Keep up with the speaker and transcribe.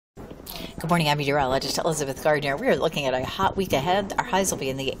Good morning, I'm meteorologist Elizabeth Gardner. We're looking at a hot week ahead. Our highs will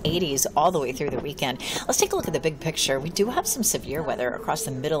be in the 80s all the way through the weekend. Let's take a look at the big picture. We do have some severe weather across the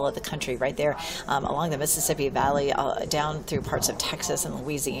middle of the country, right there along the Mississippi Valley, down through parts of Texas and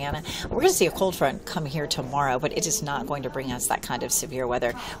Louisiana. We're going to see a cold front come here tomorrow, but it is not going to bring us that kind of severe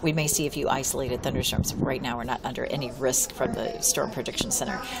weather. We may see a few isolated thunderstorms. Right now, we're not under any risk from the Storm Prediction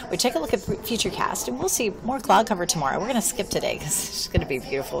Center. We take a look at Futurecast, and we'll see more cloud cover tomorrow. We're going to skip today because it's going to be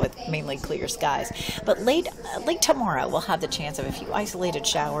beautiful with mainly clear skies. But late tomorrow, we'll have the chance of a few isolated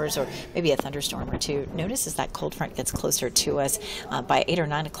showers or maybe a thunderstorm or two. Notice as that cold front gets closer to us by 8 or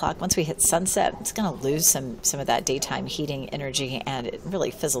 9 o'clock, once we hit sunset, it's going to lose some of that daytime heating energy, and it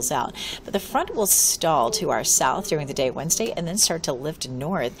really fizzles out. But the front will stall to our south during the day Wednesday and then start to lift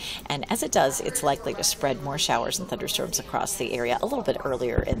north. And as it does, it's likely to spread more showers and thunderstorms across the area a little bit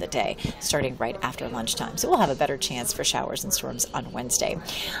earlier in the day, starting right after lunchtime. So we'll have a better chance for showers and storms on Wednesday.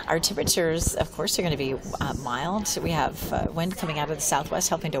 Our temperatures, of course, are going to be mild. So we have wind coming out of the southwest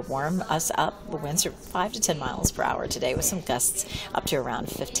helping to warm us up. The winds are 5 to 10 miles per hour today with some gusts up to around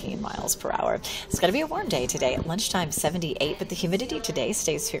 15 miles per hour. It's going to be a warm day today. At lunchtime, 78, but the humidity today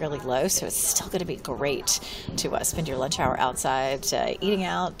stays fairly low, so it's still going to be great to spend your lunch hour outside, eating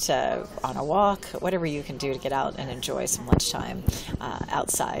out, on a walk, whatever you can do to get out and enjoy some lunchtime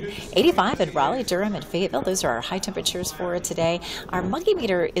outside. 85 in Raleigh, Durham, and Fayetteville. Those are our high temperatures for today. Our muggy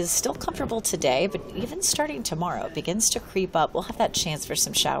meter is still comfortable today, but even starting tomorrow, it begins to creep up. We'll have that chance for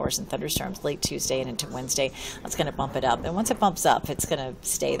some showers and thunderstorms late Tuesday and into Wednesday. That's going to bump it up. And once it bumps up, it's going to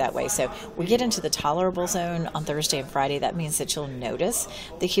stay that way. So we get into the tolerable zone on Thursday and Friday. That means that you'll notice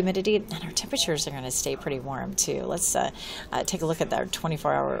the humidity, and our temperatures are going to stay pretty warm too. Let's take a look at our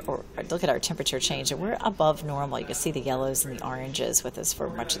 24-hour or look at our temperature change, and we're above normal. You can see the yellows and the oranges with us for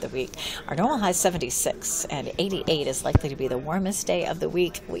much of the week. Our normal high is 76, and 88 is likely to be the warmest day of the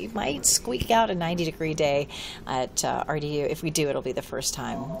week. We might squeak out a 90-degree day at RDU. If we do, it'll be the first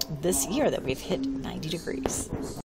time this year that we've hit 90 degrees.